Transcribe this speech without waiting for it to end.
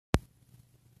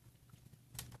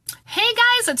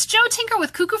it's Joe Tinker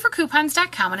with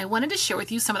CuckooForCoupons.com, and I wanted to share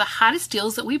with you some of the hottest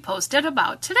deals that we posted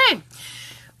about today.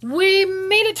 We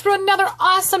made it through another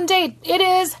awesome day. It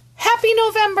is Happy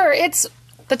November. It's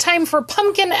the time for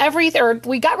pumpkin everything, or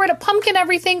we got rid of pumpkin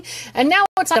everything, and now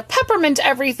it's on peppermint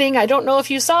everything. I don't know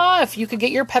if you saw, if you could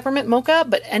get your peppermint mocha,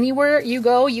 but anywhere you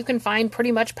go, you can find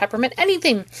pretty much peppermint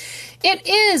anything. It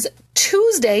is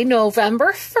Tuesday,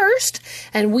 November 1st,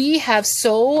 and we have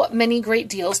so many great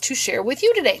deals to share with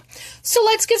you today. So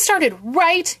let's get started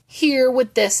right here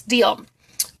with this deal.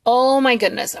 Oh my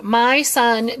goodness, my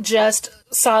son just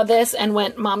saw this and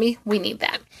went, Mommy, we need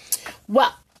that.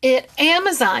 Well, at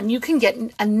Amazon, you can get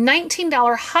a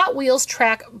 $19 Hot Wheels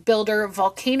Track Builder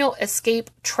Volcano Escape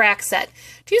track set.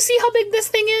 Do you see how big this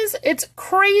thing is? It's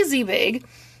crazy big.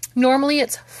 Normally,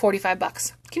 it's 45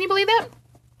 bucks. Can you believe that?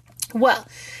 Well,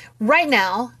 right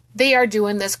now, they are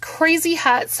doing this crazy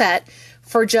hot set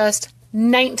for just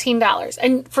 $19.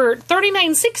 And for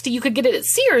 $39.60, you could get it at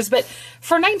Sears, but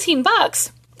for 19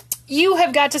 bucks, you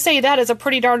have got to say that is a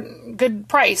pretty darn good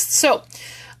price. So,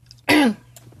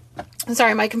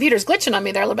 sorry, my computer's glitching on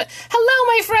me there a little bit.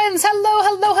 Hello, my friends. Hello,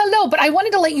 hello, hello. But I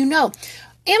wanted to let you know,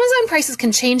 Amazon prices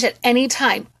can change at any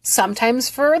time. Sometimes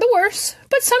for the worse,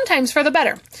 but sometimes for the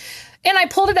better. And I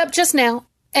pulled it up just now,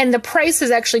 and the price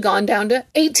has actually gone down to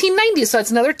 $18.90. So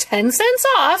it's another 10 cents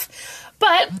off.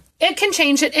 But it can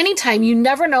change at any time. You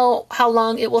never know how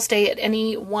long it will stay at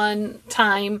any one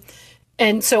time.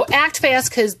 And so act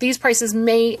fast, because these prices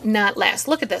may not last.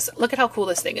 Look at this. Look at how cool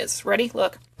this thing is. Ready?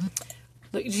 Look.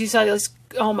 Look, did you see this?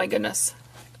 Oh my goodness.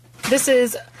 This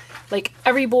is like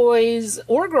every boy's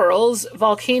or girl's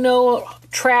volcano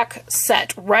track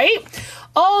set, right?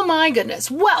 Oh my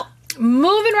goodness. Well,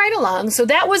 moving right along. So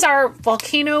that was our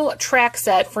volcano track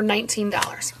set for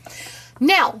 $19.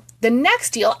 Now, the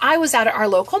next deal, I was out at our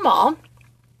local mall,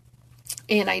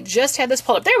 and I just had this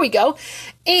pulled up. There we go.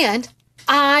 And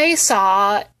I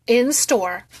saw in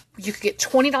store, you could get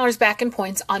 $20 back in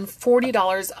points on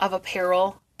 $40 of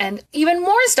apparel and even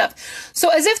more stuff. So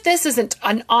as if this isn't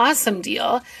an awesome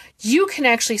deal, you can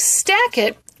actually stack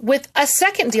it with a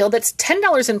second deal that's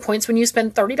 $10 in points when you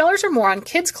spend $30 or more on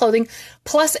kids' clothing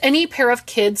plus any pair of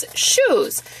kids'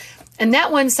 shoes. And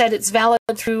that one said it's valid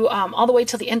through all the way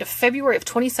till the end of February of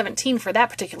 2017 for that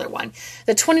particular one.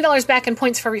 The $20 back in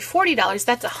points for every $40,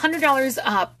 that's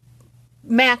 $100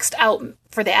 maxed out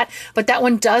for that, but that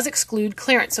one does exclude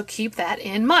clearance, so keep that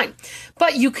in mind.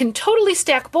 But you can totally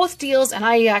stack both deals, and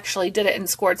I actually did it and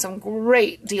scored some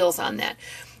great deals on that.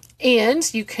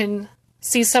 And you can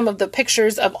see some of the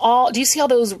pictures of all, do you see all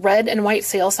those red and white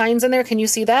sale signs in there? Can you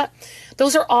see that?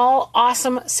 Those are all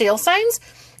awesome sale signs,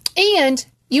 and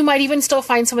you might even still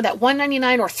find some of that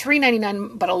 $1.99 or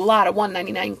 $3.99, but a lot of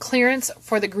 $1.99 clearance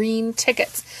for the green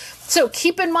tickets. So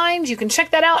keep in mind, you can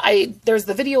check that out. There's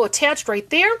the video attached right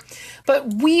there.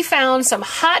 But we found some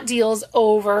hot deals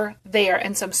over there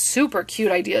and some super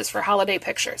cute ideas for holiday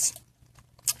pictures.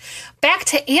 Back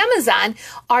to Amazon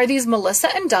are these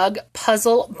Melissa and Doug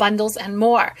puzzle bundles and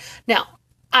more. Now,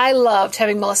 I loved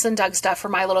having Melissa and Doug stuff for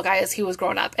my little guy as he was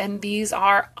growing up, and these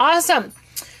are awesome.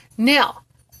 Now,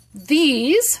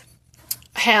 these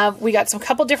we got some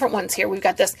couple different ones here. We've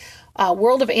got this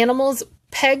World of Animals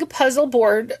Peg Puzzle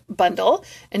Board Bundle,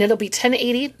 and it'll be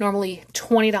 $10.80, normally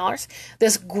 $20.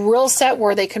 This grill set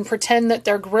where they can pretend that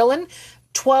they're grilling,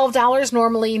 $12,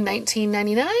 normally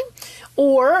 $19.99.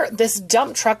 Or this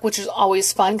dump truck, which is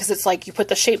always fun because it's like you put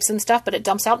the shapes and stuff, but it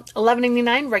dumps out,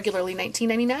 $11.99, regularly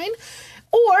 $19.99.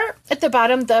 Or at the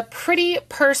bottom, the pretty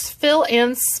purse fill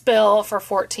and spill for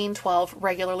 $14.12,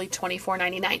 regularly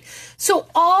 $24.99. So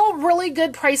all really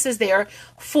good prices there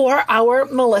for our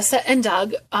Melissa and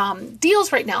Doug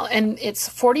deals right now. And it's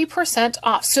 40%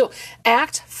 off. So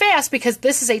act fast because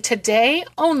this is a today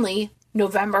only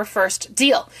November 1st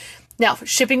deal. Now,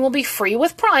 shipping will be free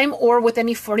with Prime or with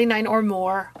any $49 or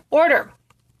more order.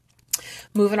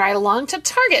 Moving right along to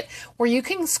Target, where you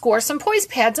can score some poise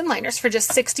pads and liners for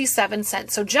just 67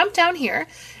 cents. So jump down here,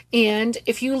 and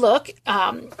if you look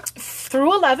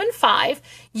through 11.5,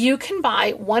 you can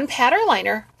buy one pad or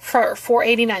liner for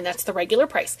 $4.89. That's the regular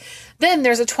price. Then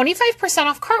there's a 25%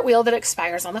 off cartwheel that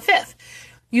expires on the 5th.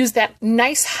 Use that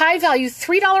nice high-value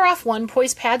 $3 off one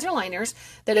poise pads or liners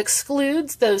that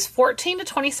excludes those 14 to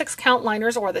 26 count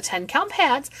liners or the 10 count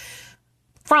pads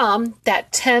from that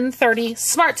 1030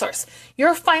 Smart Source.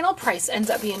 Your final price ends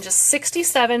up being just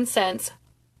 67 cents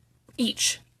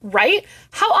each, right?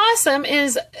 How awesome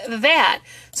is that?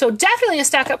 So definitely a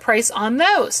stack up price on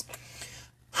those.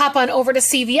 Hop on over to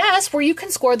CVS where you can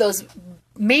score those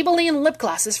Maybelline lip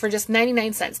glosses for just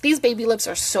 99 cents. These baby lips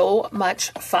are so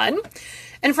much fun.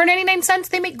 And for 99 cents,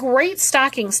 they make great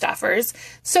stocking stuffers.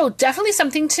 So definitely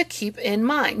something to keep in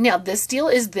mind. Now, this deal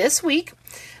is this week,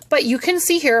 but you can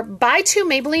see here, buy 2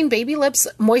 Maybelline Baby Lips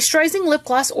Moisturizing Lip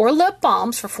Gloss or Lip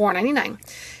Balms for $4.99.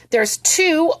 There's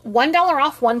 2 $1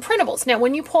 off 1 printables. Now,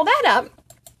 when you pull that up,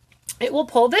 it will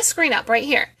pull this screen up right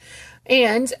here.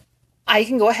 And I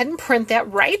can go ahead and print that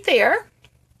right there.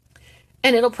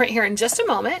 And it'll print here in just a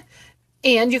moment.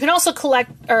 And you can also click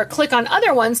on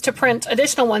other ones to print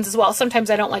additional ones as well. Sometimes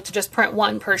I don't like to just print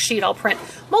one per sheet. I'll print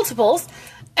multiples.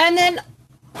 And then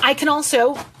I can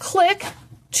also click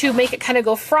to make it kind of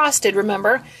go frosted,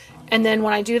 remember? And then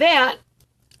when I do that,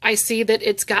 I see that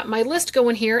it's got my list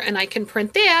going here, and I can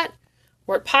print that,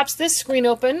 where it pops this screen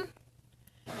open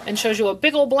and shows you a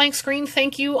big old blank screen.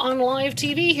 Thank you on live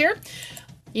TV here.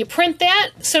 You print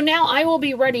that. So now I will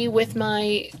be ready with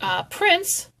my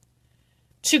prints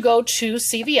to go to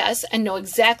CVS and know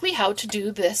exactly how to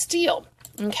do this deal.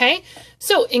 Okay,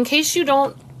 so in case you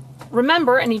don't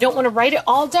remember and you don't want to write it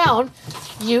all down,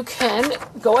 you can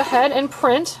go ahead and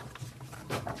print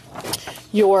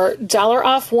your $1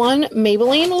 off 1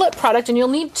 Maybelline lip product, and you'll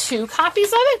need 2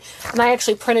 copies of it. And I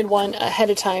actually printed one ahead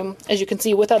of time, as you can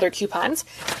see, with other coupons,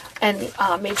 and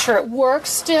made sure it works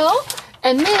still.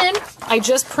 And then I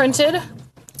just printed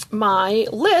my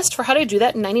list for how to do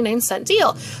that 99-cent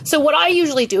deal. So what I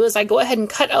usually do is I go ahead and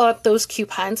cut out those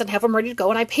coupons and have them ready to go,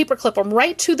 and I paper clip them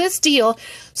right to this deal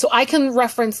so I can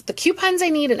reference the coupons I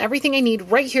need and everything I need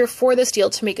right here for this deal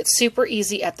to make it super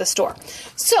easy at the store.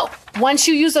 So once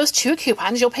you use those 2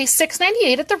 coupons, you'll pay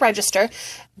 $6.98 at the register,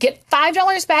 get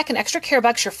 $5 back in extra care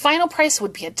bucks. Your final price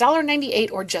would be $1.98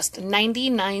 or just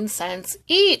 99 cents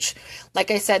each.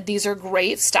 Like I said, these are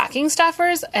great stocking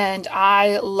stuffers, and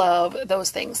I love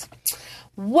those things.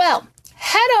 Well,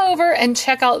 head over and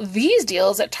check out these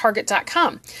deals at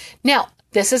Target.com. Now,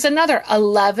 this is another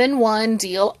 11/1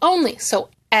 deal only, so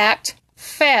act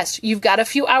fast. You've got a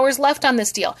few hours left on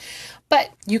this deal,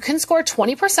 but you can score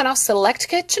 20% off select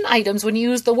kitchen items when you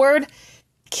use the word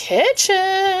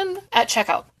kitchen at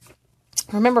checkout.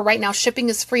 Remember, right now shipping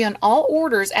is free on all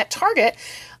orders at Target,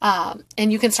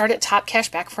 and you can start at top cash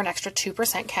back for an extra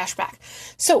 2% cash back.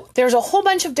 So there's a whole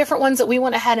bunch of different ones that we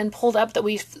went ahead and pulled up that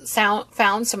we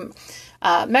found. Some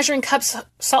measuring cups,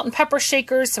 salt and pepper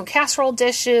shakers, some casserole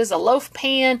dishes, a loaf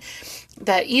pan,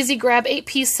 the Easy Grab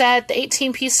 8-piece set, the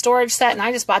 18-piece storage set, and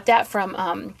I just bought that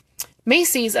from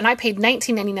Macy's, and I paid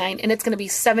 $19.99, and it's going to be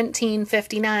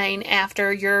 $17.59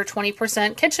 after your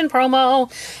 20% kitchen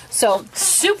promo. So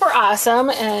super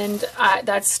awesome, and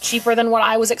that's cheaper than what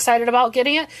I was excited about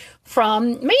getting it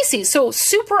from Macy's. So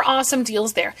super awesome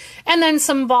deals there. And then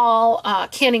some ball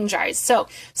canning jars. So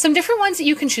some different ones that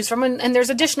you can choose from, and there's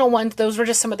additional ones. Those were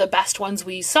just some of the best ones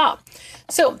we saw.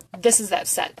 So this is that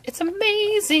set. It's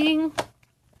amazing.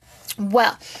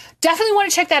 Well, definitely want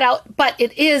to check that out, but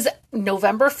it is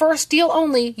November 1st deal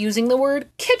only. Using the word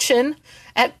kitchen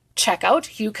at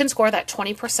checkout, you can score that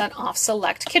 20% off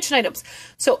select kitchen items.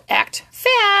 So act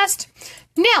fast.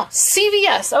 Now,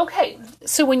 CVS. Okay,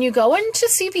 so when you go into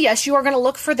CVS, you are going to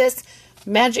look for this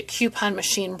magic coupon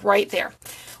machine right there.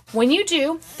 When you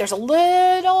do, there's a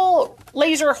little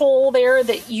laser hole there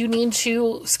that you need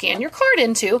to scan your card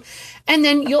into, and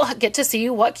then you'll get to see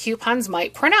what coupons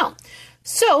might print out.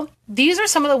 So these are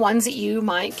some of the ones that you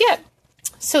might get.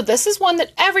 So this is one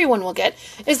that everyone will get,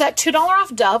 is that $2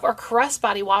 off Dove or Caress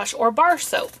body wash or bar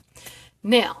soap.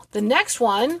 Now, the next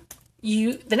ones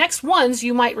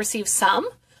you might receive some,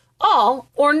 all,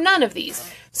 or none of these.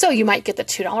 So you might get the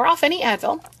 $2 off any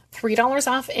Advil, $3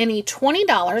 off any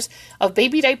 $20 of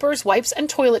baby diapers, wipes, and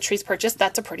toiletries purchased.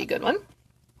 That's a pretty good one.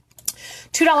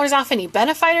 $2 off any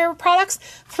Benefiber products,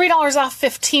 $3 off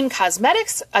 15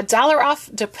 cosmetics, $1 off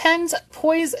Depends,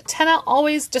 Poise, Tena,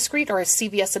 Always Discreet, or a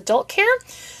CVS Adult Care,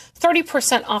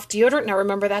 30% off deodorant. Now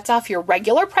remember, that's off your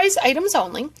regular price items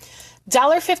only.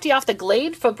 $1.50 off the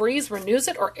Glade, Febreze, Renews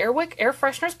It, or Airwick air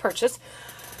fresheners purchase.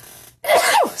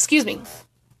 Excuse me.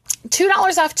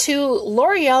 $2 off 2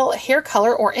 L'Oreal hair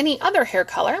color or any other hair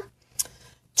color.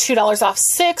 $2 off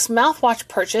 6 mouthwash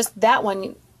purchase. That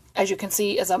one, as you can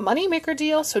see, is a Moneymaker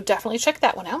deal, so definitely check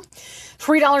that one out.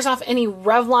 $3 off any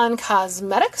Revlon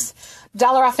cosmetics.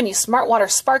 $1 off any Smart Water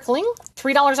Sparkling.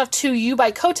 $3 off 2 U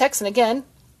by Kotex, and again,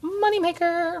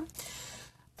 Moneymaker.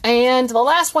 And the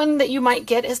last one that you might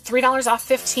get is $3 off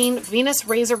 15 Venus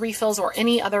razor refills or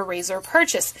any other razor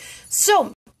purchase.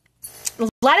 So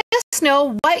let us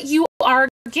know what you are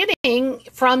getting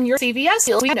from your CVS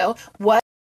deals. We know what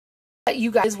you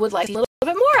guys would like a little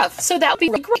bit more of, so that would be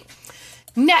really great.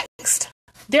 Next,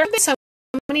 there have been so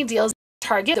many deals at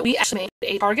Target that we actually made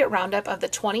a Target roundup of the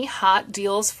 20 hot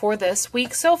deals for this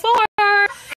week so far. Are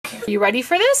you ready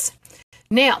for this?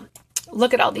 Now,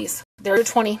 look at all these. They're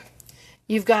 20.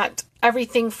 You've got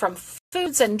everything from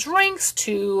foods and drinks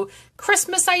to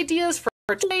Christmas ideas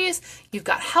for toys. You've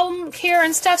got home care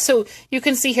and stuff. So you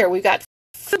can see here, we've got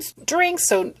foods, drinks,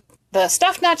 so the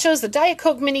stuffed nachos, the Diet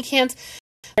Coke mini cans,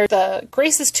 the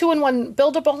Grace's 2-in-1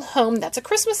 buildable home. That's a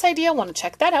Christmas idea. Want to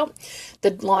check that out.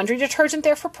 The laundry detergent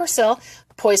there for Persil.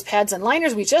 Poise pads and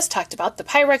liners we just talked about. The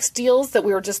Pyrex deals that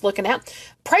we were just looking at.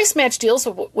 Price match deals,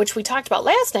 which we talked about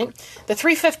last night. The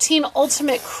 $3.15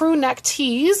 Ultimate Crew Neck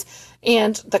Tees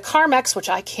and the Carmex, which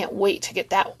I can't wait to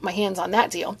get my hands on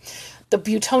that deal. The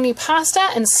Buitoni pasta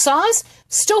and sauce.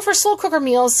 Still for slow cooker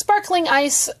meals. Sparkling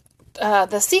ice.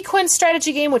 The Sequence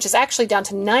strategy game, which is actually down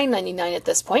to $9.99 at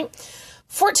this point.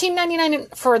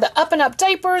 $14.99 for the Up and Up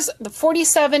diapers, the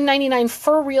 $47.99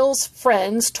 Fur Reels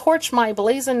Friends, Torch My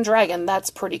Blazing Dragon. That's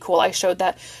pretty cool. I showed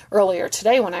that earlier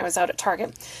today when I was out at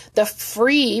Target. The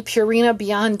free Purina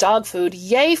Beyond Dog Food,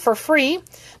 yay for free.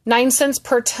 9 cents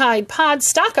per Tide Pod,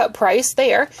 stock up price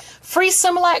there. Free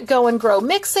Similac Go and Grow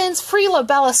Mix-Ins, free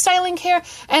Labella Styling Care,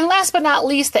 and last but not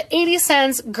least, the 80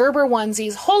 cents Gerber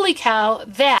onesies. Holy cow,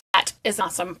 that is an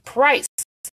awesome price.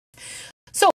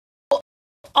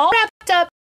 All wrapped up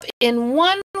in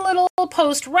one little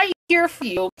post right here for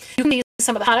you. You can see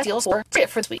some of the hot deals for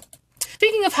this week.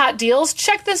 Speaking of hot deals,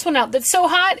 check this one out. That's so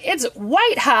hot, it's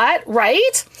white hot,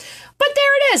 right? But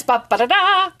there it is.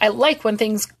 Ba-ba-da-da. I like when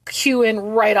things cue in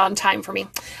right on time for me.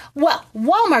 Well,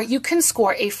 Walmart, you can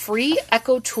score a free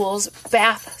Echo Tools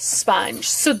bath sponge.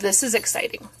 So this is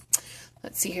exciting.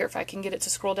 Let's see here if I can get it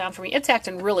to scroll down for me. It's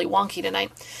acting really wonky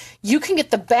tonight. You can get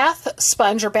the bath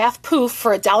sponge or bath poof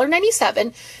for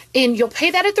 $1.97, and you'll pay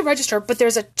that at the register, but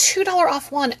there's a $2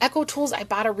 off one Echo Tools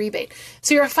Ibotta rebate.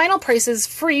 So your final price is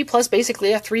free plus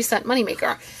basically a 3-cent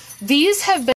moneymaker. These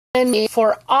have been made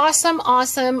for awesome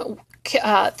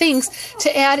things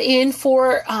to add in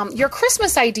for your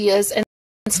Christmas ideas and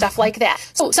stuff like that.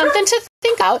 So something to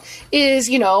think about is,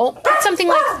 put something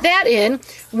like that in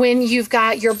when you've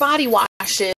got your body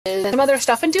washes and some other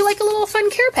stuff and do like a little fun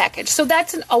care package. So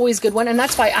that's an always good one. And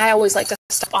that's why I always like to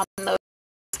stop on those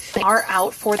that are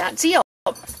out for that deal.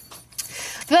 The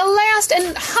last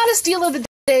and hottest deal of the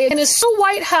day, and is so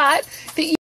white hot that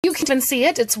you can even see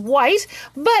it. It's white,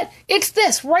 but it's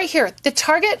this right here. The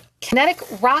Target Kinetic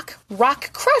Rock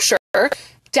Crusher,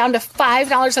 down to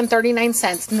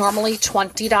 $5.39, normally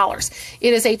 $20.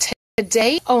 It is a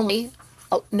today only,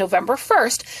 November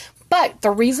 1st, but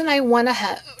the reason I went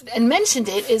ahead and mentioned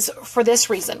it is for this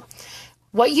reason.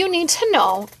 What you need to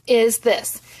know is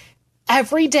this.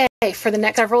 Every day for the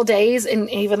next several days and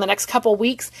even the next couple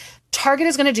weeks, Target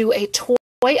is going to do a toy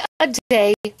a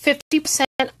day, 50%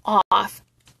 off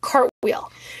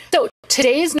cartwheel. So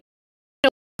today's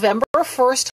November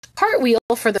 1st cartwheel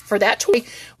for that toy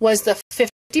was the 50%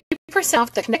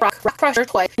 off the Kinetic Rock Crusher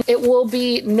toy. It will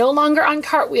be no longer on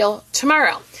cartwheel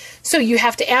tomorrow. So you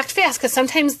have to act fast because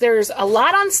sometimes there's a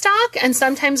lot on stock and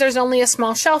sometimes there's only a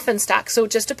small shelf in stock. So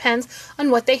it just depends on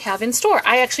what they have in store.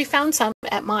 I actually found some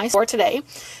at my store today,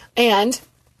 and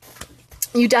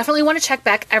you definitely want to check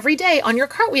back every day on your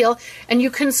cartwheel, and you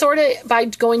can sort it by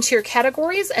going to your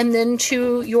categories and then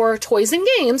to your toys and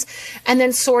games, and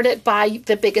then sort it by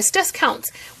the biggest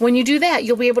discounts. When you do that,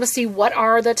 you'll be able to see what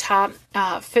are the top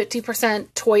 50%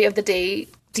 toy of the day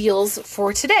deals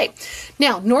for today.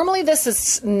 Now, normally this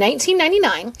is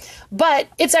 $19.99, but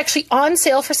it's actually on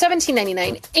sale for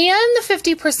 $17.99 and the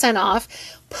 50% off.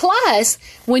 Plus,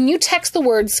 when you text the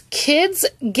words kids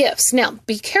gifts, now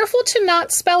be careful to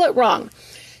not spell it wrong.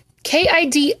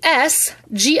 KIDSGIFTS.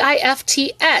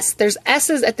 There's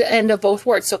S's at the end of both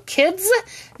words. So kids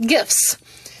gifts.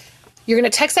 You're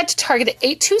going to text that to Target at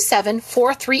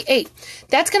 827-438.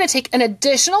 That's going to take an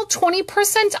additional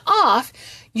 20% off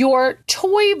your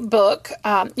toy book,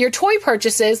 your toy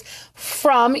purchases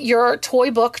from your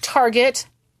toy book Target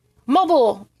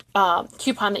mobile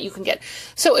coupon that you can get.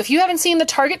 So if you haven't seen the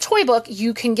Target toy book,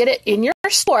 you can get it in your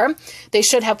store. They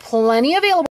should have plenty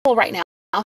available right now.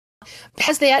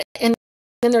 Has that, and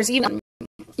then there's even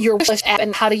your wish list app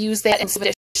and how to use that and some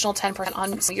additional 10%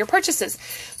 on some of your purchases.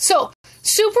 So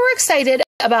super excited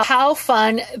about how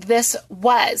fun this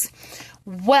was.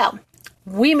 Well,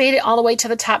 we made it all the way to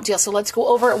the top deal. So let's go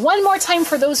over it one more time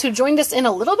for those who joined us in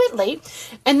a little bit late.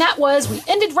 And that was, we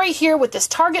ended right here with this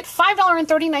Target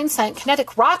 $5.39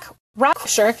 Kinetic Rock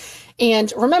Crusher.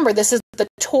 And remember, this is the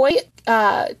toy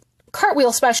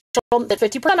cartwheel special at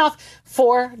 50% off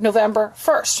for November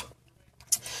 1st.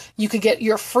 You could get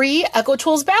your free Echo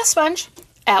Tools bath sponge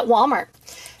at Walmart.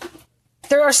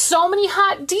 There are so many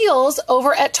hot deals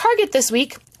over at Target this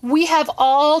week. We have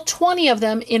all 20 of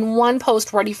them in one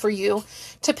post ready for you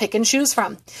to pick and choose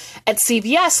from. At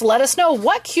CVS, let us know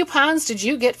what coupons did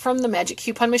you get from the Magic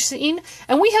Coupon Machine,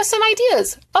 and we have some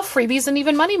ideas of freebies and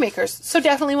even moneymakers, so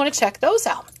definitely want to check those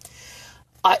out.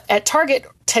 At Target,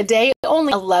 today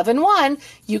only 11/1,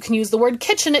 you can use the word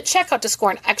kitchen at checkout to score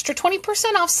an extra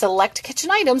 20% off select kitchen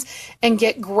items and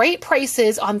get great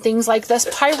prices on things like this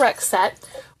Pyrex set,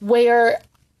 where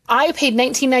I paid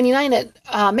 $19.99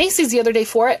 at Macy's the other day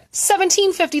for it.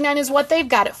 $17.59 is what they've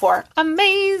got it for.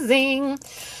 Amazing.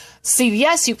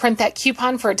 CVS, you print that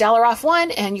coupon for $1 off one,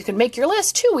 and you can make your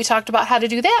list too. We talked about how to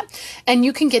do that. And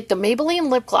you can get the Maybelline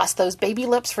lip gloss, those baby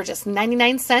lips, for just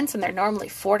 99 cents, and they're normally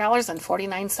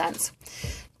 $4.49.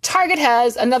 Target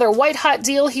has another white hot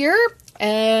deal here,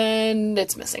 and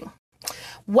it's missing.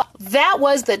 Well, that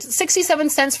was the 67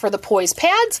 cents for the Poise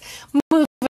pads. Moving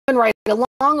right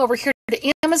along over here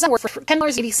to Amazon, where for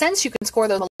 $10.80 you can score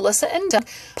those Melissa and Doug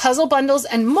puzzle bundles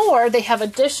and more. They have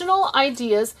additional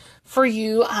ideas for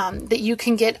you that you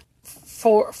can get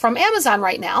from Amazon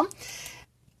right now.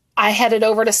 I headed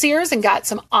over to Sears and got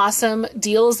some awesome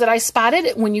deals that I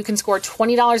spotted when you can score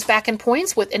 $20 back in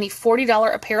points with any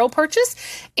 $40 apparel purchase.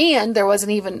 And there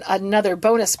wasn't even another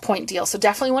bonus point deal. So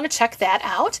definitely want to check that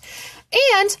out.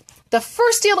 And the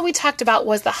first deal that we talked about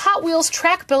was the Hot Wheels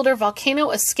Track Builder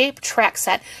Volcano Escape Track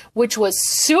Set, which was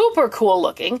super cool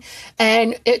looking.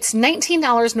 And it's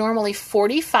 $19, normally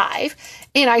 $45.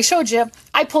 And I showed you,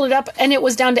 I pulled it up and it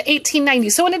was down to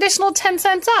 $18.90. So an additional 10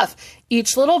 cents off.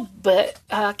 Each little bit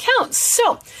counts.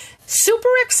 So super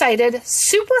excited,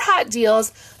 super hot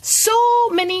deals, so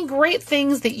many great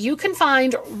things that you can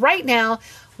find right now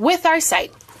with our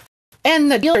site.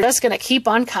 And the deals are just going to keep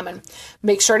on coming.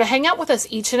 Make sure to hang out with us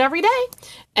each and every day.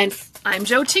 And I'm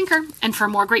Jo Tinker. And for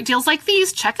more great deals like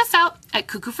these, check us out at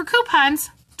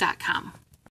cuckooforcoupons.com.